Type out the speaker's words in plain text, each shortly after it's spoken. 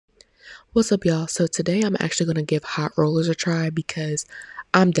What's up, y'all? So today I'm actually going to give hot rollers a try because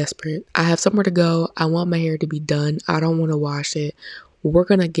I'm desperate. I have somewhere to go. I want my hair to be done. I don't want to wash it. We're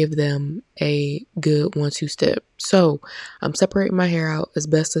going to give them a good 1-2 step. So I'm separating my hair out as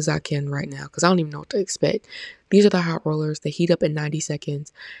best as I can right now because I don't even know what to expect. These are the hot rollers. They heat up in 90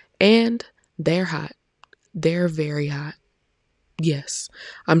 seconds and they're hot. They're very hot. Yes,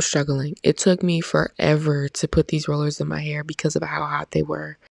 I'm struggling. It took me forever to put these rollers in my hair because of how hot they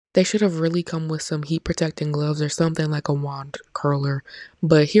were. They should have really come with some heat protecting gloves or something like a wand curler,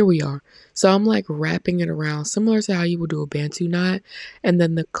 but here we are. So I'm like wrapping it around similar to how you would do a bantu knot, and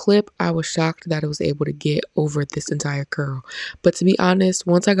then the clip, I was shocked that it was able to get over this entire curl. But to be honest,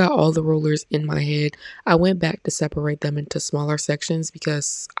 once I got all the rollers in my head, I went back to separate them into smaller sections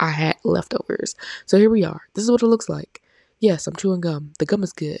because I had leftovers. So here we are. This is what it looks like. Yes, I'm chewing gum. The gum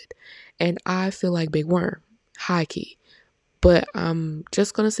is good, and I feel like Big Worm, high key. But I'm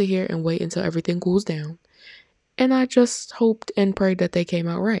just gonna sit here and wait until everything cools down. And I just hoped and prayed that they came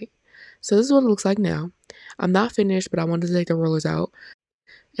out right. So this is what it looks like now. I'm not finished, but I wanted to take the rollers out.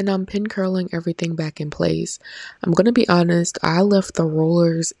 And I'm pin curling everything back in place. I'm gonna be honest, I left the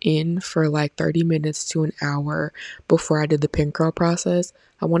rollers in for like 30 minutes to an hour before I did the pin curl process.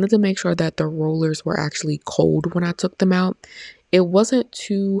 I wanted to make sure that the rollers were actually cold when I took them out. It wasn't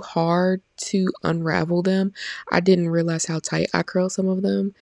too hard to unravel them. I didn't realize how tight I curled some of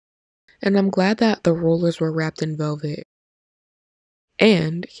them. And I'm glad that the rollers were wrapped in velvet.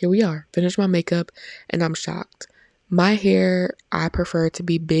 And here we are, finished my makeup, and I'm shocked. My hair, I prefer it to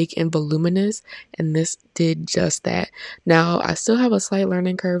be big and voluminous, and this did just that. Now, I still have a slight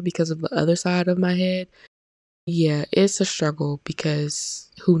learning curve because of the other side of my head. Yeah, it's a struggle because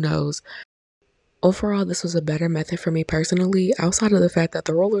who knows. Overall, this was a better method for me personally, outside of the fact that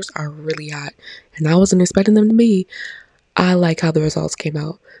the rollers are really hot, and I wasn't expecting them to be. I like how the results came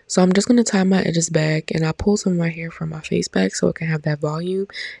out. So I'm just going to tie my edges back, and I pull some of my hair from my face back so it can have that volume.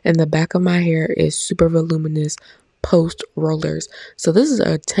 And the back of my hair is super voluminous post rollers. So this is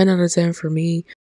a 10 out of 10 for me.